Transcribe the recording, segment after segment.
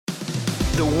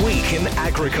The Week in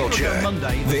Agriculture.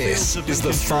 This is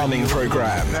the Farming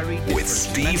Programme with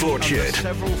Steve Orchard.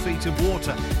 Several feet of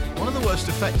water. One of the worst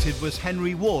affected was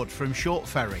Henry Ward from Short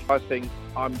Ferry. I think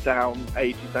I'm down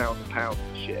 £80,000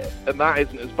 this year, and that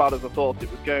isn't as bad as I thought it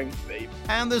was going to be.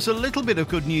 And there's a little bit of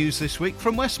good news this week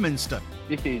from Westminster.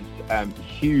 This is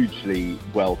hugely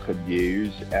welcome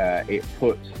news. It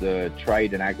puts the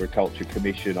Trade and Agriculture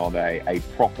Commission on a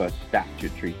proper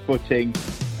statutory footing.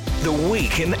 The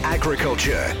Week in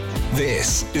Agriculture.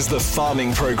 This is the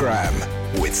Farming Programme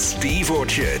with Steve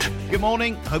Orchard. Good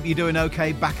morning. Hope you're doing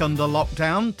okay back under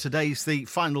lockdown. Today's the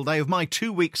final day of my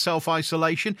 2-week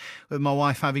self-isolation, with my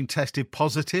wife having tested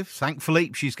positive.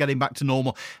 Thankfully, she's getting back to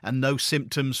normal and no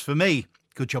symptoms for me.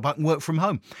 Good job I can work from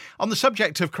home. On the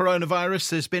subject of coronavirus,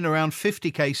 there's been around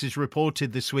 50 cases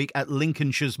reported this week at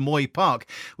Lincolnshire's Moy Park,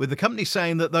 with the company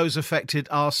saying that those affected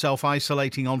are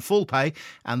self-isolating on full pay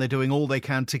and they're doing all they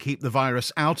can to keep the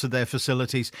virus out of their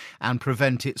facilities and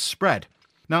prevent its spread.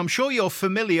 Now, I'm sure you're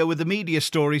familiar with the media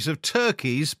stories of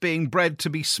turkeys being bred to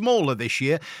be smaller this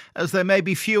year, as there may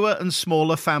be fewer and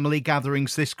smaller family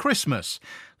gatherings this Christmas.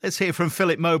 Let's hear from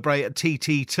Philip Mowbray at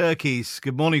TT Turkeys.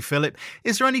 Good morning, Philip.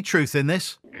 Is there any truth in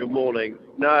this? Good morning.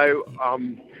 No,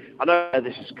 I know where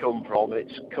this has come from.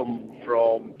 It's come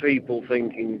from people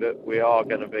thinking that we are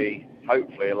going to be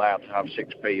hopefully allowed to have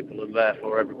 6 people, and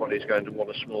therefore everybody's going to want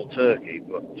a small turkey.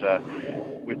 But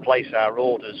we place our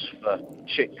orders for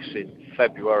chicks in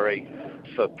February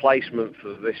for placement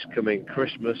for this coming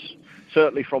Christmas.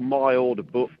 Certainly from my order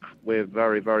book, we're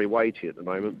very, very weighty at the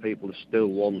moment. People are still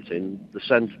wanting the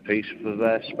centrepiece for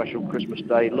their special Christmas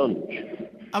Day lunch.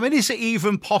 I mean, is it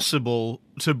even possible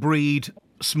to breed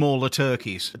smaller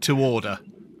turkeys to order?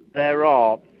 There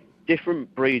are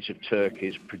different breeds of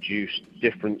turkeys produce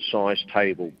different sized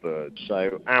table birds.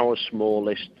 So our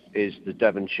smallest is the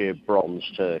Devonshire bronze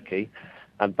turkey,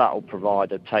 and that will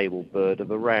provide a table bird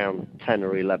of around 10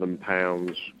 or 11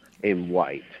 pounds in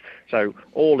weight. So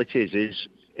all it is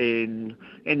in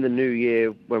the new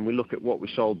year, when we look at what we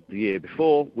sold the year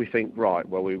before, we think, right,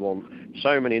 well, we want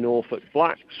so many Norfolk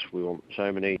blacks, we want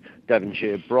so many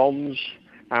Devonshire bronze,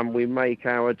 and we make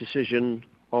our decision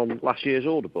on last year's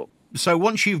order book. So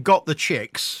once you've got the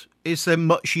chicks, is there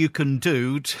much you can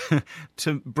do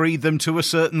to breed them to a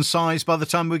certain size by the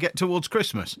time we get towards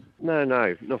Christmas? No,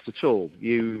 not at all.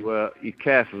 You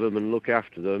care for them and look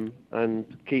after them and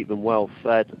keep them well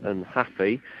fed and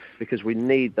happy, because we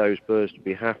need those birds to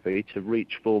be happy to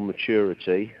reach full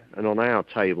maturity. And on our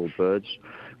table birds,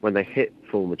 when they hit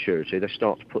full maturity, they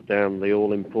start to put down the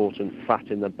all-important fat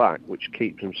in the back, which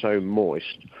keeps them so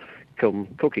moist come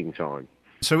cooking time.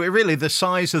 So really the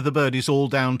size of the bird is all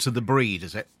down to the breed,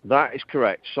 is it? That is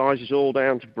correct. Size is all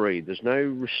down to breed. There's no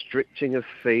restricting of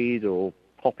feed or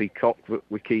poppycock that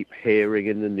we keep hearing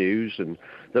in the news, and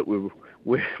that we're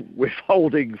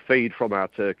withholding feed from our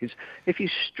turkeys. If you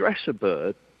stress a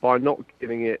bird by not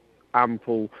giving it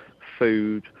ample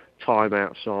food, time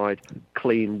outside,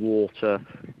 clean water,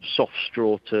 soft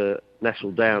straw to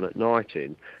nestle down at night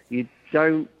in, you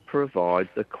don't provide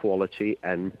the quality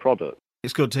end product.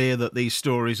 It's good to hear that these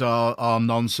stories are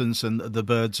nonsense and the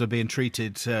birds are being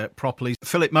treated properly.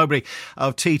 Philip Mowbray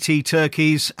of TT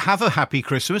Turkeys, have a happy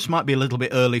Christmas. Might be a little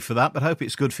bit early for that, but hope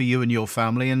it's good for you and your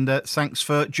family. And thanks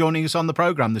for joining us on the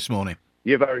programme this morning.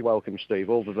 You're very welcome,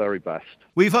 Steve. All the very best.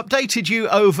 We've updated you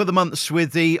over the months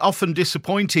with the often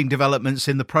disappointing developments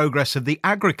in the progress of the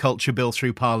Agriculture Bill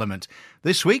through Parliament.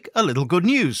 This week, a little good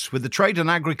news, with the Trade and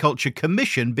Agriculture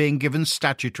Commission being given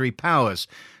statutory powers.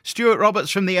 Stuart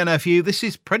Roberts from the NFU, this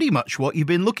is pretty much what you've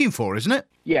been looking for, isn't it?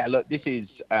 Yeah, look, this is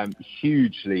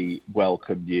hugely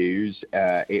welcome news.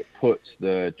 It puts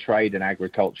the Trade and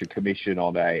Agriculture Commission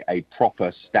on a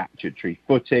proper statutory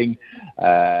footing.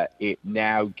 It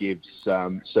now gives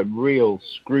some real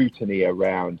scrutiny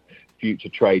around future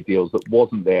trade deals that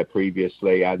wasn't there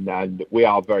previously, and we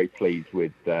are very pleased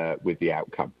with the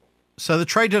outcome. So the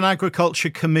Trade and Agriculture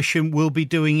Commission will be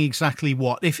doing exactly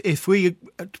what? If we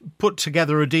put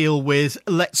together a deal with,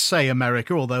 let's say,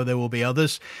 America, although there will be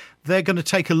others, they're going to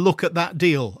take a look at that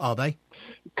deal, are they?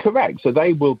 Correct. So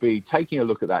they will be taking a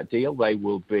look at that deal. They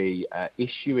will be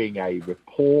issuing a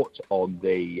report on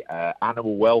the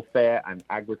animal welfare and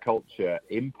agriculture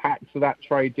impacts of that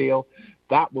trade deal.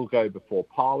 That will go before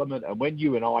Parliament. And when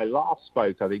you and I last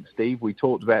spoke, I think, Steve, we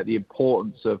talked about the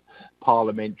importance of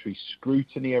parliamentary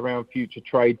scrutiny around future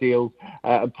trade deals.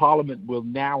 And Parliament will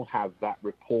now have that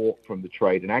report from the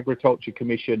Trade and Agriculture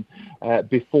Commission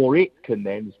before it can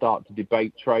then start to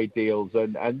debate trade deals.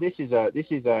 And this is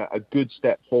a good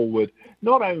step forward,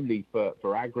 not only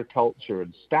for agriculture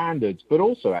and standards, but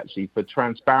also actually for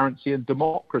transparency and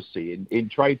democracy in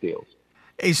trade deals.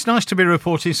 It's nice to be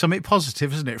reporting something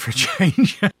positive, isn't it, for a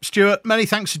change? Stuart, many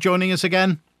thanks for joining us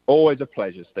again. Always a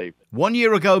pleasure, Steve. 1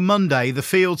 year ago Monday, the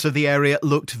fields of the area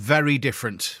looked very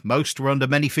different. Most were under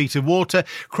many feet of water,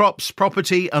 crops,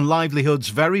 property and livelihoods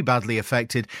very badly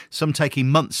affected, some taking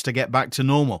months to get back to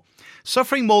normal.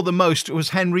 Suffering more than most was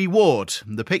Henry Ward.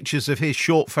 The pictures of his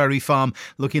short Ferry farm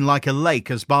looking like a lake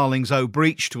as Barling's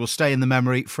breached will stay in the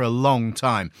memory for a long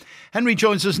time. Henry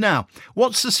joins us now.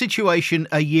 What's the situation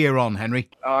a year on,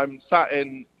 Henry? I'm sat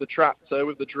in the tractor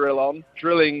with the drill on,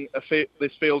 drilling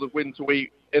this field of winter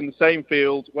wheat in the same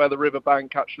field where the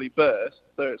riverbank actually burst.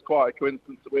 So it's quite a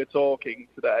coincidence that we're talking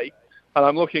today. And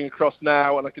I'm looking across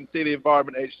now and I can see the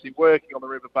Environment Agency working on the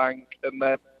riverbank, and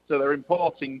they're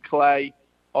importing clay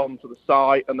onto the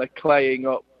site and they're claying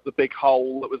up the big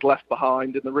hole that was left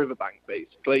behind in the riverbank,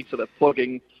 basically. So they're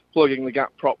plugging the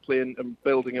gap properly and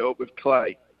building it up with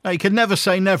clay. Now, you can never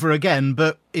say never again,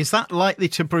 but is that likely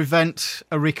to prevent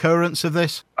a recurrence of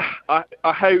this? I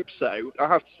hope so. I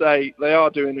have to say they are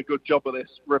doing a good job of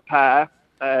this repair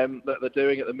that they're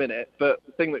doing at the minute. But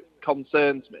the thing that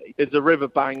concerns me is the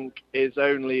riverbank is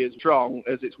only as strong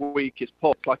as its weakest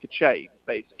point, like a chain,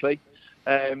 basically.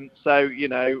 So, you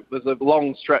know, there's a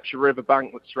long stretch of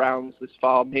riverbank that surrounds this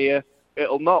farm here.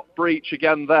 It'll not breach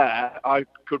again there. I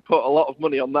could put a lot of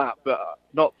money on that, but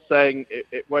not saying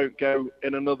it won't go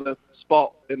in another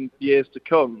spot in years to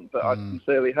come, but I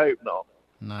sincerely hope not.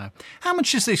 No. How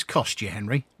much does this cost you,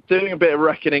 Henry? Doing a bit of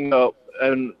reckoning up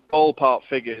and ballpark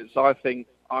figures, I think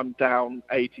I'm down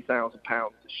 £80,000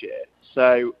 this year.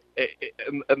 So,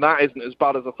 and that isn't as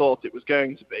bad as I thought it was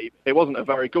going to be. It wasn't a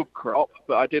very good crop,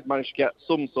 but I did manage to get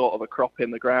some sort of a crop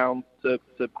in the ground to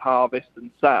harvest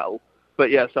and sell. But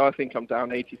yeah, so I think I'm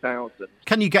down 80,000.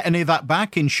 Can you get any of that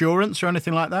back, insurance or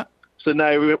anything like that? So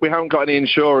no, we haven't got any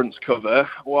insurance cover.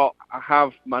 What I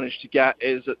have managed to get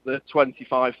is at the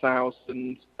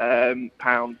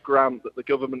 £25,000 grant that the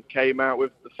government came out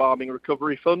with, the Farming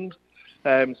Recovery Fund.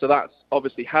 So that's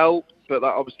obviously helped, but that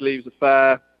obviously leaves a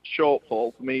fair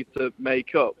shortfall for me to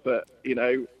make up. But, you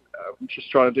know, I'm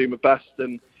just trying to do my best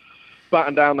and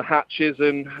batten down the hatches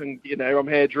and you know, I'm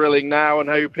here drilling now and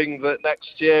hoping that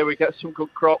next year we get some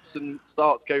good crops and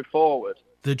start to go forward.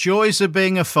 The joys of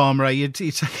being a farmer, you're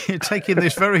taking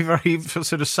this very, very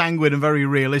sort of sanguine and very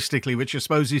realistically, which I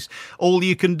suppose is all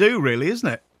you can do, really, isn't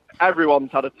it?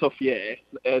 Everyone's had a tough year,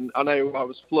 and I know I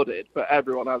was flooded, but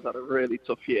everyone has had a really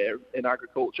tough year in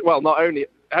agriculture. Well, not only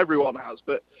everyone has,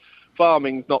 but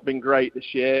farming's not been great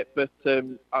this year, but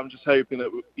I'm just hoping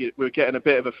that we're getting a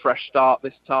bit of a fresh start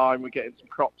this time. We're getting some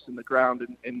crops in the ground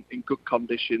in good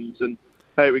conditions, and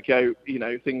there we go, you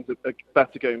know, things are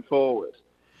better going forward.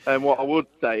 And what I would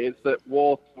say is that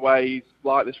waterways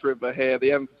like this river here,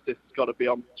 the emphasis has got to be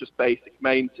on just basic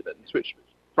maintenance, which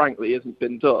frankly hasn't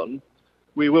been done.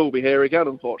 We will be here again,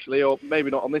 unfortunately, or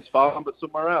maybe not on this farm, but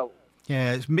somewhere else.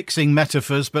 Yeah, it's mixing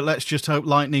metaphors, but let's just hope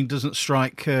lightning doesn't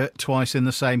strike twice in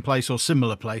the same place or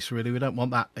similar place, really. We don't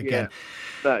want that again.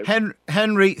 Yeah, no.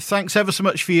 Henry, thanks ever so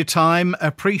much for your time.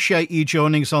 Appreciate you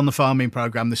joining us on the farming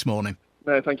programme this morning.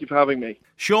 No, thank you for having me.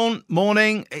 Sean,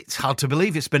 morning. It's hard to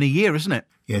believe it's been a year, isn't it?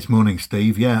 Yes, morning,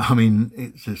 Steve. Yeah, I mean,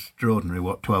 it's extraordinary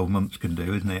what 12 months can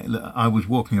do, isn't it? I was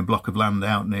walking a block of land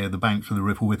out near the banks of the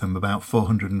River Witham, about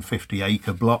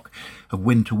 450-acre block of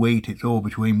winter wheat. It's all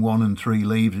between 1 and 3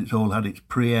 leaves. It's all had its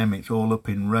pre-em. It's all up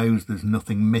in rows. There's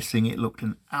nothing missing. It looked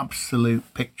an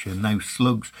absolute picture. No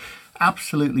slugs.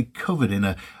 Absolutely covered in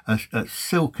a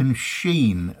silken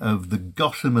sheen of the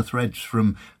gossamer threads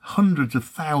from hundreds of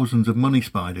thousands of money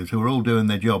spiders who are all doing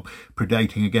their job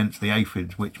predating against the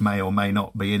aphids which may or may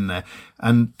not be in there.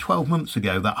 And 12 months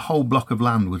ago that whole block of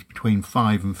land was between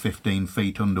 5 and 15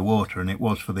 feet underwater, and it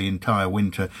was for the entire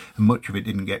winter, and much of it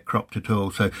didn't get cropped at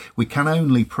all. So we can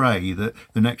only pray that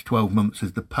the next 12 months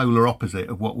is the polar opposite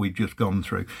of what we've just gone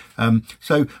through.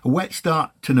 So a wet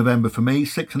start to November for me,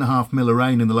 6.5 mil of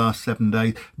rain in the last 7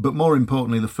 days, but more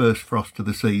importantly the first frost of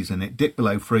the season. It dipped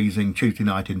below freezing Tuesday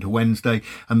night into Wednesday,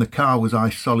 and the car was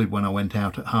ice solid when I went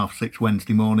out at 6:30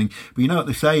 Wednesday morning. But you know what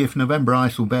they say, if November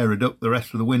ice will bear a duck, the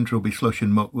rest of the winter will be slush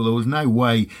and muck. Well, there was no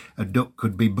way a duck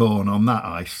could be born on that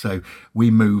ice, so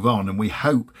we move on, and we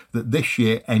hope that this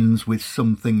year ends with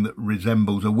something that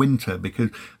resembles a winter,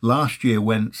 because last year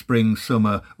went spring,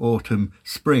 summer, autumn,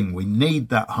 spring. We need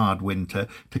that hard winter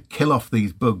to kill off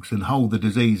these bugs and hold the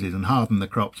diseases and harden the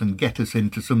crops and get us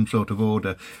into some sort of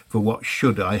order for what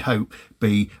should, I hope,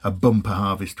 be a bumper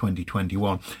harvest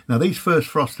 2021. Now, these first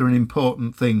frosts are an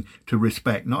important thing to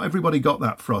respect. Not everybody got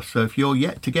that frost, so if you're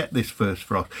yet to get this first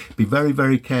frost, be very,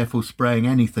 very careful spraying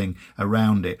anything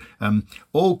around it.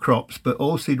 All crops, but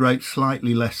oilseed rape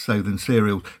slightly less so than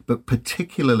cereals, but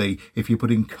particularly if you're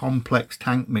putting complex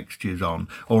tank mixtures on,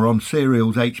 or on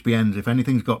cereals, HBNs, if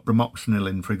anything's got bromoxynil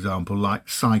in, for example, like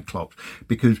Cyclops,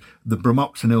 because the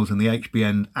bromoxynils and the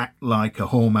HBN act like a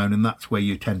hormone, and that's where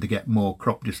you tend to get more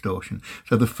crop distortion.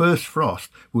 So the first frost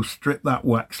will strip that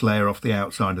wax layer off the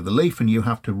outside of the leaf, and you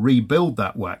have to rebuild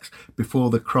that wax before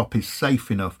the crop is safe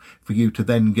enough for you to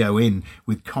then go in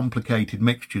with complicated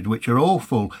mixtures, which are all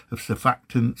full of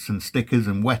surfactants and stickers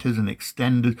and wetters and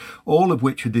extenders, all of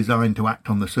which are designed to act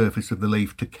on the surface of the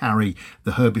leaf to carry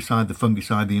the herbicide, the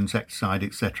fungicide, the insecticide,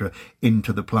 etc.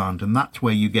 into the plant. And that's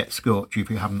where you get scorch if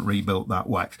you haven't rebuilt that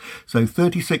wax. So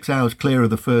 36 hours clear of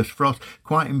the first frost,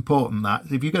 quite important that.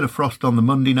 If you get a frost on the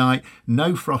Monday night,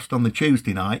 no frost on the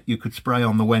Tuesday night, you could spray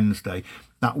on the Wednesday.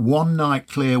 That one night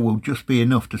clear will just be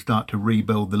enough to start to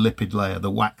rebuild the lipid layer,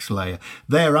 the wax layer.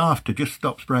 Thereafter, just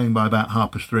stop spraying by about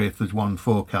 3:30 if there's one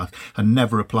forecast, and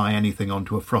never apply anything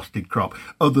onto a frosted crop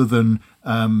other than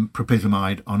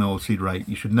propizamide on oilseed rape.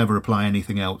 You should never apply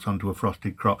anything else onto a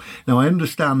frosted crop. Now, I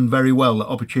understand very well that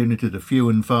opportunities are few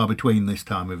and far between this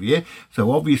time of year,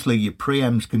 so obviously your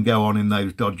preems can go on in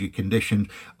those dodgy conditions.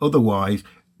 Otherwise,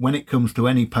 when it comes to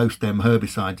any post-stem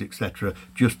herbicides, etc.,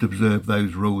 just observe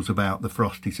those rules about the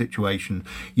frosty situation.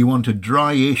 You want a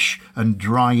dryish and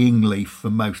drying leaf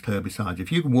for most herbicides.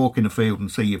 If you can walk in a field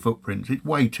and see your footprints, it's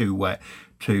way too wet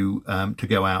to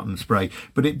go out and spray.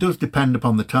 But it does depend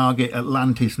upon the target.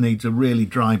 Atlantis needs a really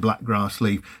dry blackgrass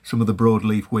leaf. Some of the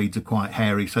broadleaf weeds are quite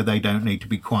hairy, so they don't need to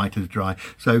be quite as dry.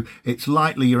 So it's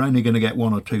likely you're only going to get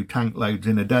 1 or 2 tank loads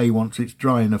in a day. Once it's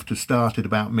dry enough to start at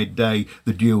about midday,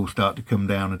 the dew will start to come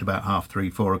down at about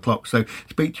 3:30, 4 o'clock. So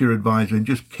speak to your advisor and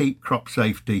just keep crop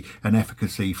safety and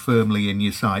efficacy firmly in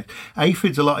your sight.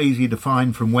 Aphids a lot easier to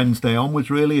find from Wednesday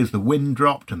onwards, really, as the wind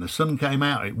dropped and the sun came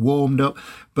out, it warmed up.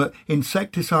 But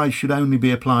insecticides should only be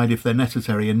applied if they're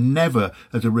necessary and never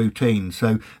as a routine.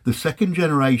 So the second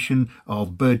generation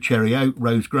of bird cherry oak,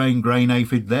 rose grain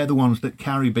aphid, they're the ones that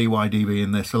carry BYDV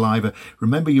in their saliva.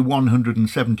 Remember your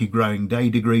 170 growing day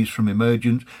degrees from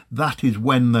emergence. That is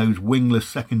when those wingless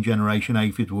second generation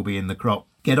aphids will be in the crop.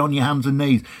 Get on your hands and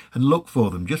knees and look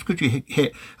for them. Just because you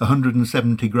hit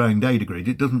 170 growing day degrees,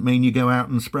 it doesn't mean you go out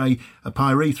and spray a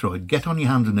pyrethroid. Get on your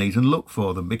hands and knees and look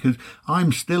for them, because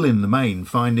I'm still in the main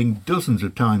finding dozens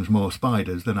of times more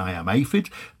spiders than I am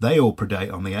aphids. They all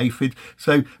predate on the aphids.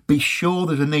 So be sure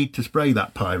there's a need to spray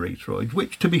that pyrethroid,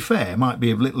 which, to be fair, might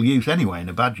be of little use anyway in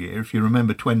a bad year. If you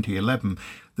remember 2011,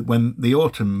 when the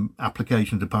autumn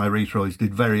applications of pyrethroids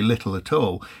did very little at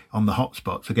all on the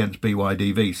hotspots against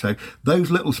BYDV. So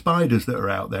those little spiders that are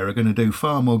out there are going to do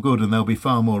far more good, and they'll be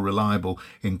far more reliable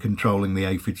in controlling the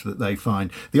aphids that they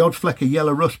find. The odd fleck of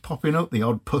yellow rust popping up, the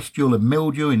odd pustule and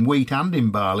mildew in wheat and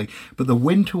in barley, but the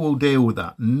winter will deal with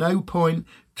that. No point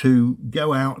to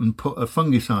go out and put a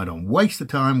fungicide on. Waste of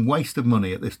time, waste of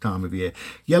money at this time of year.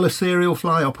 Yellow cereal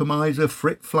fly, opomizer,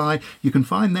 frit fly, you can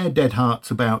find their dead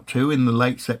hearts about too in the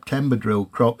late September drill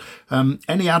crop.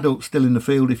 Any adults still in the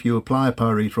field, if you apply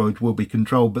pyrethroids, will be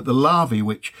controlled, but the larvae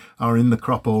which are in the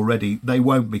crop already, they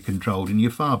won't be controlled, and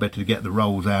you're far better to get the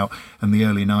rolls out and the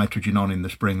early nitrogen on in the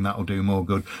spring. That'll do more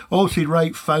good. Oilseed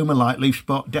rape, foamer, light leaf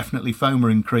spot, definitely foamer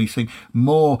increasing,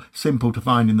 more simple to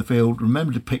find in the field.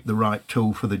 Remember to pick the right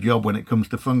tool for the job when it comes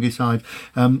to fungicides,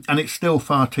 and it's still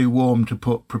far too warm to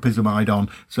put propizamide on,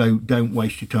 so don't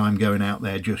waste your time going out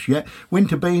there just yet.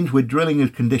 Winter beans, we're drilling as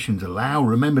conditions allow.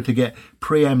 Remember to get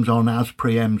preems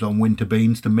on winter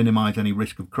beans to minimise any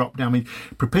risk of crop damage.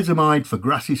 Propizamide for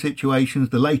grassy situations,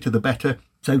 the later the better.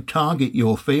 So target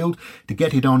your field to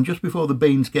get it on just before the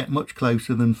beans get much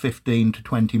closer than 15 to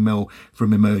 20 mil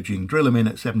from emerging. Drill them in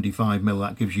at 75 mil.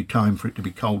 That gives you time for it to be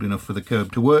cold enough for the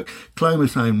curb to work.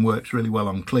 Clomazone works really well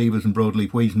on cleavers and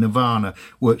broadleaf weeds. Nirvana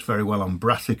works very well on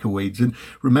brassica weeds. And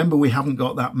remember, we haven't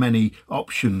got that many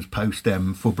options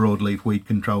post-em for broadleaf weed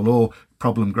control or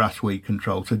problem grass weed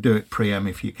control, so do it pre-em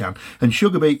if you can. And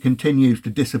sugar beet continues to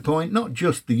disappoint, not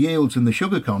just the yields and the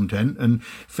sugar content, and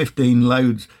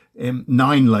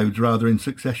 9 loads rather in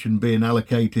succession being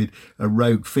allocated a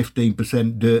rogue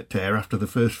 15% dirt tear after the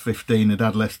first 15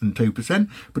 had less than 2%,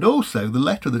 but also the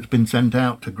letter that's been sent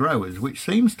out to growers, which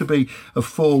seems to be a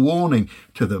forewarning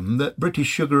to them that British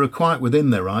Sugar are quite within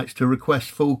their rights to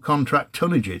request full contract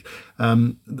tonnages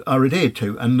are adhered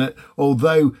to, and that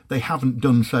although they haven't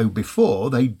done so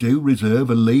before, they do reserve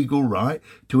a legal right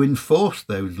to enforce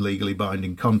those legally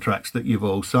binding contracts that you've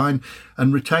all signed.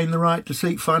 and retain the right to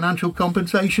seek financial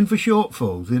compensation for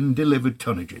shortfalls in delivered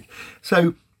tonnages.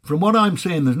 So from what I'm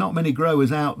seeing, there's not many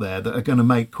growers out there that are going to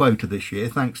make quota this year,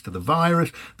 thanks to the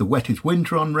virus, the wettest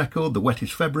winter on record, the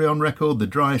wettest February on record, the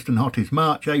driest and hottest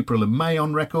March, April and May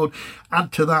on record.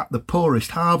 Add to that the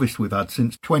poorest harvest we've had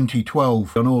since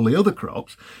 2012 on all the other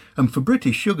crops. And for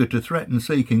British Sugar to threaten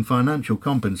seeking financial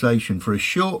compensation for a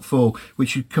shortfall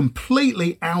which is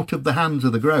completely out of the hands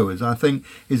of the growers, I think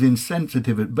is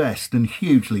insensitive at best and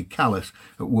hugely callous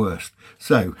at worst.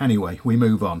 So anyway, we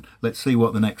move on. Let's see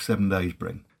what the next 7 days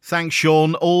bring. Thanks,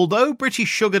 Sean. Although British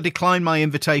Sugar declined my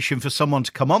invitation for someone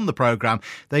to come on the programme,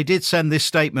 they did send this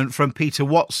statement from Peter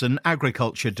Watson,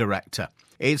 Agriculture Director.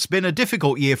 It's been a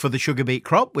difficult year for the sugar beet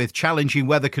crop, with challenging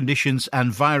weather conditions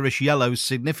and virus yellows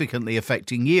significantly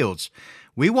affecting yields.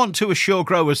 We want to assure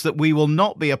growers that we will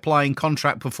not be applying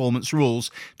contract performance rules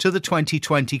to the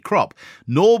 2020 crop,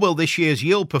 nor will this year's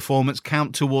yield performance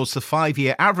count towards the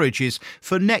 5-year averages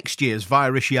for next year's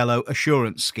virus yellow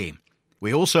assurance scheme.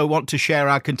 We also want to share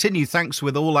our continued thanks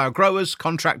with all our growers,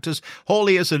 contractors,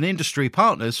 hauliers and industry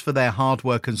partners for their hard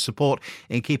work and support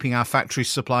in keeping our factories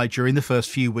supplied during the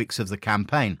first few weeks of the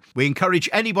campaign. We encourage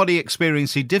anybody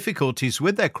experiencing difficulties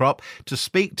with their crop to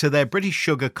speak to their British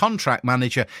Sugar contract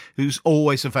manager, who's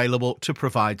always available to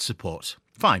provide support.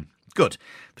 Fine. Good.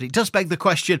 But it does beg the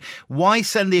question, why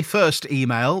send the first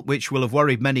email, which will have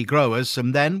worried many growers,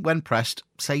 and then, when pressed,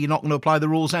 say you're not going to apply the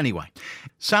rules anyway?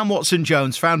 Sam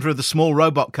Watson-Jones, founder of the Small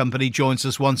Robot Company, joins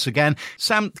us once again.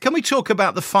 Sam, can we talk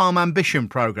about the Farm Ambition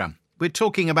programme? We're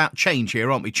talking about change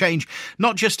here, aren't we? Change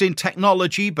not just in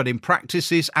technology, but in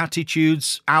practices,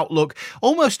 attitudes, outlook,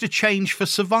 almost a change for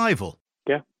survival.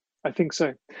 Yeah, I think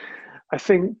so. I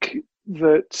think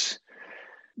that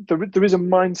there is a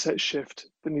mindset shift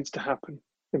that needs to happen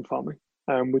in farming,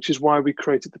 which is why we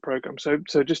created the program.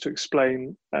 So just to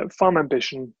explain, Farm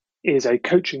Ambition is a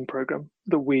coaching program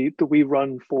that we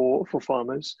run for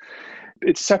farmers.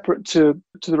 It's separate to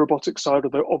the robotics side,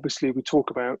 although obviously we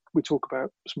talk about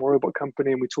Small Robot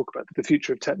Company and we talk about the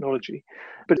future of technology.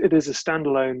 But it is a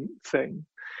standalone thing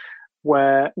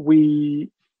where we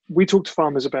talk to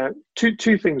farmers about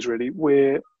two things really.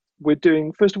 We're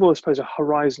doing, first of all, I suppose, a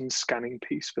horizon scanning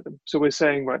piece for them. So we're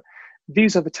saying, right,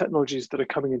 these are the technologies that are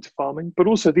coming into farming, but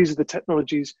also these are the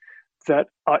technologies that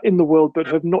are in the world but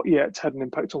have not yet had an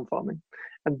impact on farming.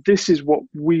 And this is what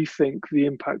we think the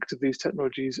impact of these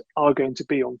technologies are going to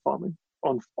be on farming,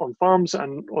 on farms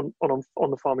and on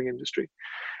the farming industry.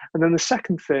 And then the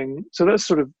second thing, so that's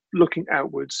sort of looking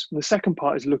outwards. And the second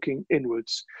part is looking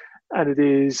inwards. And it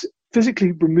is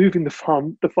physically removing the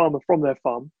farmer from their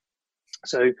farm.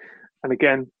 So, and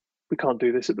again, we can't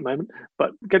do this at the moment,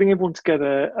 but getting everyone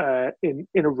together in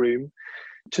a room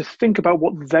to think about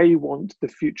what they want the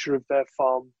future of their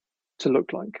farm to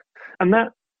look like. And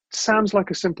that sounds like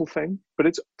a simple thing, but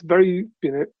it's very,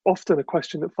 often a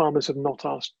question that farmers have not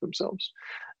asked themselves.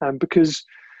 Because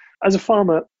as a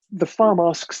farmer, the farm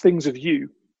asks things of you,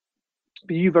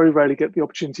 but you very rarely get the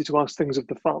opportunity to ask things of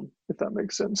the farm, if that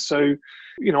makes sense. So,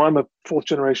 I'm a 4th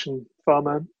generation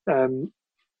farmer.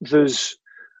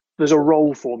 There's a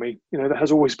role for me, there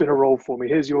has always been a role for me.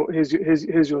 Here's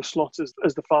your slot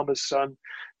as the farmer's son.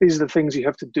 These are the things you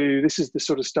have to do. This is the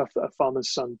sort of stuff that a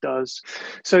farmer's son does.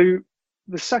 So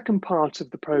the second part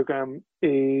of the program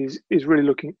is really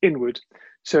looking inward.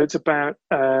 So it's about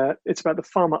the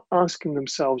farmer asking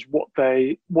themselves what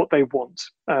they want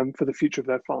for the future of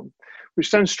their farm,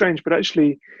 which sounds strange, but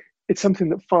actually it's something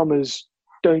that farmers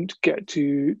don't get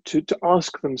to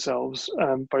ask themselves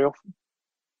very often.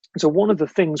 So one of the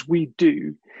things we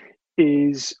do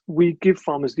is we give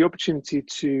farmers the opportunity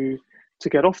to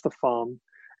get off the farm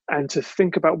and to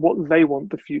think about what they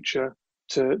want the future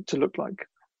to look like.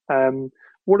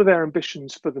 What are their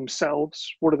ambitions for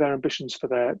themselves? What are their ambitions for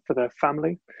their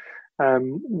family?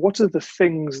 What are the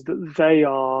things that they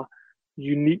are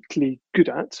uniquely good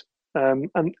at?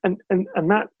 And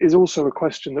that is also a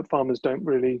question that farmers don't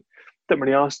really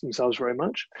ask themselves very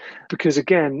much, because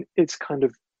again, it's kind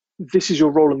of, this is your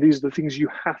role and these are the things you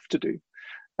have to do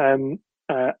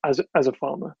as a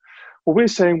farmer. Well, we're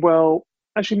saying, well,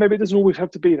 actually, maybe it doesn't always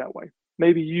have to be that way.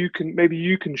 Maybe you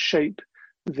can shape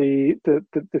the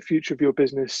future of your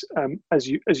business as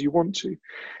you want to.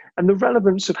 And the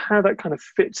relevance of how that kind of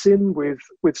fits in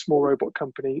with Small Robot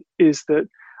Company is that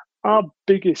our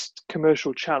biggest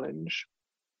commercial challenge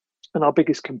and our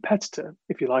biggest competitor,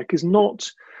 if you like, is not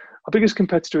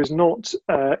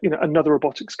another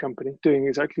robotics company doing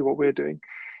exactly what we're doing.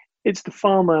 It's the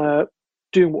farmer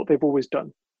doing what they've always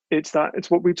done. It's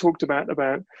what we talked about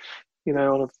on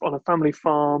a family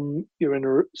farm, you're in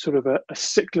a sort of a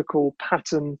cyclical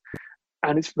pattern.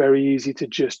 And it's very easy to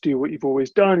just do what you've always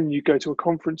done, and you go to a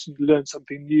conference and you learn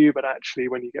something new, but actually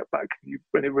when you get back,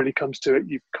 when it really comes to it,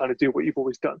 you kind of do what you've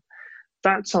always done.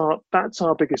 That's our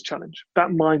biggest challenge, that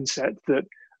mindset that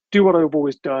do what I've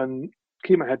always done,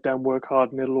 keep my head down, work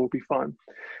hard, and it'll all be fine.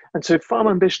 And so Farm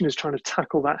Ambition is trying to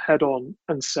tackle that head on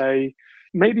and say,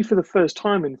 maybe for the first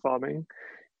time in farming,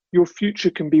 your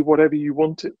future can be whatever you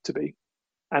want it to be.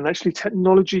 And actually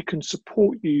technology can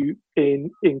support you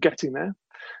in getting there.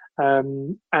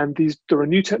 And there are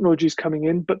new technologies coming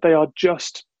in, but they are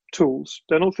just tools.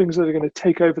 They're not things that are going to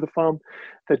take over the farm.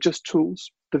 They're just tools.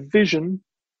 The vision,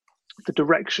 the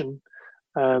direction,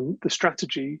 the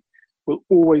strategy will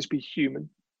always be human.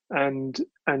 And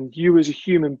you as a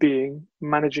human being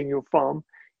managing your farm,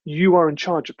 you are in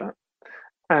charge of that.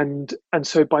 And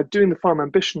so by doing the Farm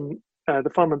Ambition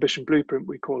Blueprint,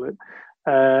 we call it,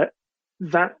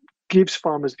 that gives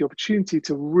farmers the opportunity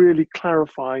to really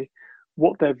clarify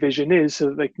what their vision is so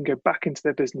that they can go back into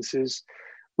their businesses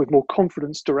with more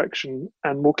confidence, direction,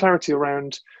 and more clarity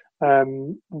around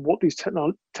what these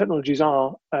technologies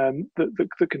are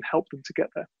that can help them to get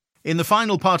there. In the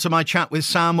final part of my chat with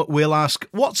Sam, we'll ask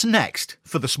what's next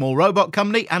for the Small Robot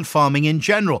Company and farming in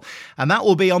general. And that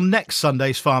will be on next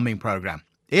Sunday's farming programme.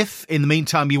 If, in the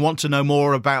meantime, you want to know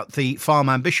more about the Farm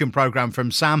Ambition programme from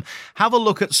Sam, have a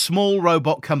look at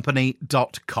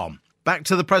smallrobotcompany.com. Back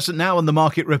to the present now and the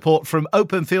market report from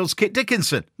Openfield's Kit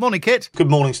Dickinson. Morning, Kit.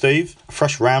 Good morning, Steve. A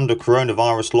fresh round of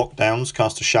coronavirus lockdowns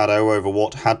cast a shadow over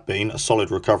what had been a solid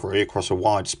recovery across a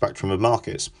wide spectrum of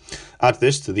markets. Add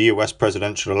this to the US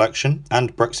presidential election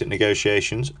and Brexit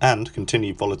negotiations, and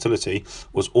continued volatility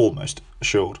was almost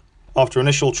assured. After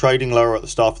initial trading lower at the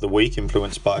start of the week,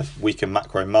 influenced by weaker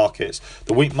macro markets,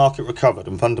 the wheat market recovered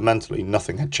and fundamentally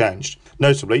nothing had changed.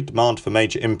 Notably, demand for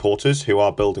major importers who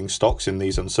are building stocks in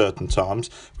these uncertain times,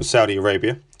 with Saudi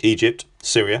Arabia, Egypt,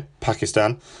 Syria,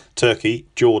 Pakistan, Turkey,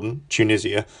 Jordan,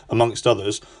 Tunisia, amongst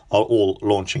others, are all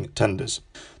launching tenders.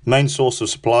 The main source of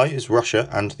supply is Russia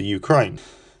and the Ukraine.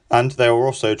 And they are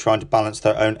also trying to balance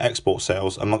their own export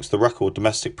sales amongst the record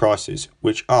domestic prices,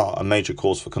 which are a major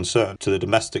cause for concern to the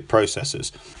domestic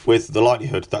processors, with the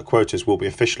likelihood that quotas will be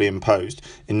officially imposed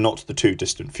in not the too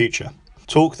distant future.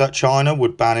 Talk that China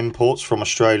would ban imports from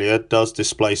Australia does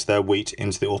displace their wheat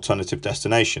into the alternative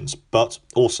destinations, but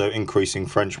also increasing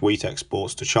French wheat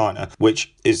exports to China,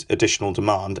 which is additional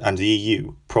demand, and the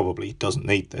EU probably doesn't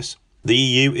need this. The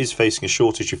EU is facing a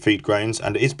shortage of feed grains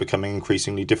and it is becoming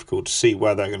increasingly difficult to see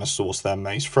where they're going to source their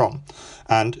maize from,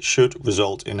 and should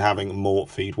result in having more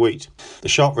feed wheat. The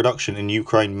sharp reduction in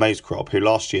Ukraine maize crop, who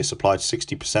last year supplied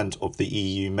 60% of the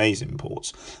EU maize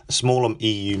imports, a smaller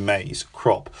EU maize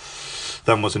crop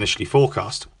than was initially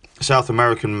forecast. South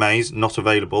American maize not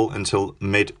available until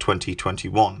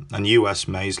mid-2021, and US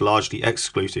maize largely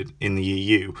excluded in the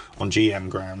EU on GM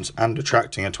grounds and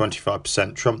attracting a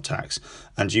 25% Trump tax,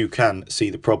 and you can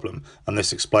see the problem, and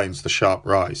this explains the sharp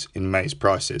rise in maize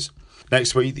prices.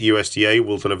 Next week, the USDA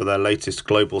will deliver their latest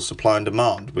global supply and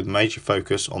demand, with major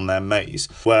focus on their maize,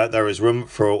 where there is room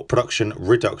for production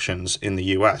reductions in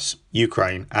the US,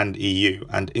 Ukraine and EU,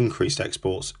 and increased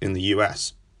exports in the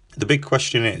US. The big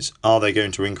question is, are they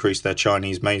going to increase their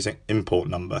Chinese maize import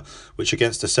number, which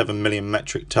against a 7 million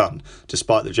metric tonne,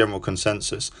 despite the general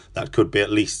consensus, that could be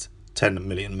at least 10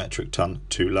 million metric tonne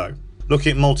too low.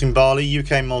 Looking at malting barley,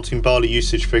 UK malting barley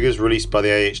usage figures released by the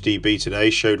AHDB today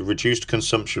showed reduced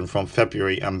consumption from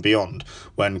February and beyond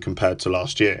when compared to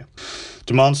last year.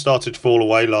 Demand started to fall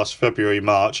away last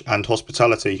February-March and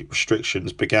hospitality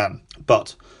restrictions began,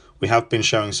 but we have been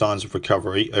showing signs of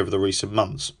recovery over the recent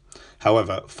months.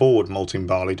 However, forward malting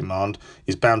barley demand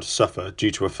is bound to suffer due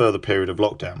to a further period of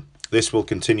lockdown. This will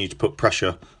continue to put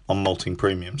pressure on malting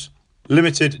premiums.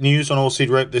 Limited news on oilseed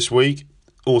rape this week.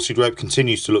 Oilseed rape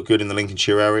continues to look good in the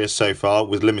Lincolnshire area so far,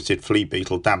 with limited flea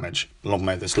beetle damage. Long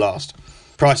may this last.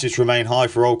 Prices remain high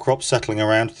for old crops, settling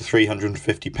around the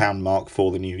 £350 mark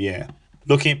for the new year.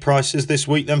 Looking at prices this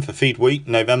week then for feed wheat,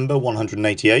 November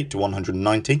 188 to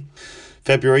 190,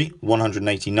 February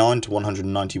 189 to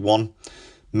 191,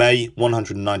 May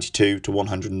 192 to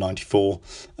 194,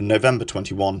 and November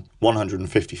 21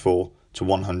 154 to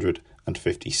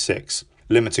 156.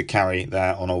 Limited carry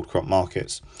there on old crop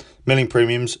markets. Milling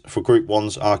premiums for Group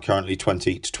 1s are currently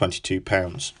 £20 to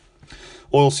 £22.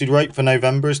 Oilseed rape for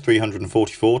November is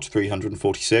 344 to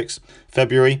 346,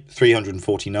 February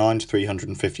 349 to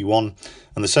 351,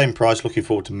 and the same price looking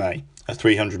forward to May at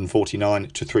 349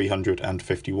 to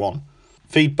 351.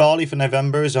 Feed barley for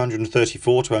November is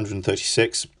 134 to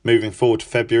 136, moving forward to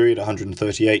February at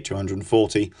 138 to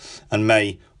 140, and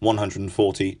May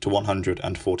 140 to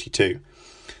 142.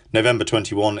 November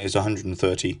 21 is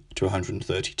 130 to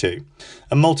 132.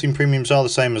 And malting premiums are the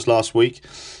same as last week,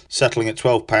 settling at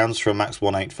 £12 for a max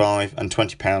 185 and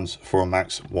 £20 for a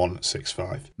max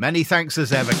 165. Many thanks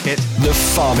as ever, Kit. The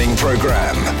Farming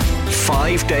Programme.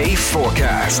 5-day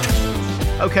forecast.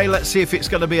 OK, let's see if it's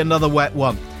going to be another wet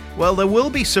one. Well, there will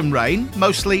be some rain,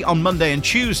 mostly on Monday and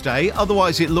Tuesday.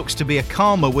 Otherwise, it looks to be a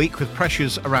calmer week with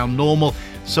pressures around normal.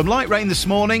 Some light rain this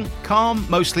morning, calm,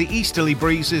 mostly easterly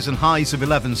breezes and highs of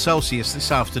 11 Celsius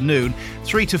this afternoon.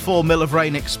 3 to 4 mil of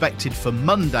rain expected for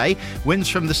Monday. Winds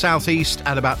from the southeast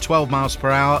at about 12 miles per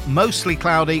hour, mostly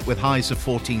cloudy with highs of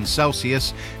 14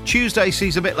 Celsius. Tuesday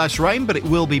sees a bit less rain, but it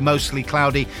will be mostly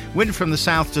cloudy. Wind from the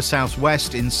south to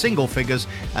southwest in single figures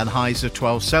and highs of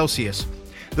 12 Celsius.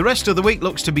 The rest of the week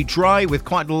looks to be dry with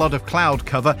quite a lot of cloud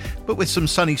cover, but with some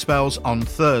sunny spells on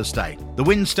Thursday. The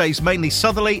wind stays mainly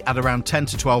southerly at around 10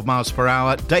 to 12 miles per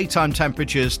hour. Daytime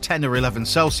temperatures 10 or 11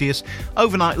 Celsius.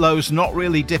 Overnight lows not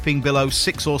really dipping below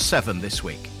 6 or 7 this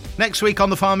week. Next week on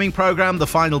the Farming Programme, the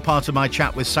final part of my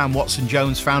chat with Sam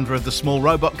Watson-Jones, founder of the Small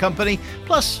Robot Company,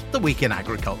 plus the Week in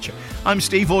Agriculture. I'm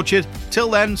Steve Orchard. Till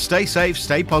then, stay safe,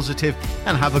 stay positive,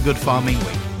 and have a good farming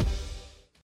week.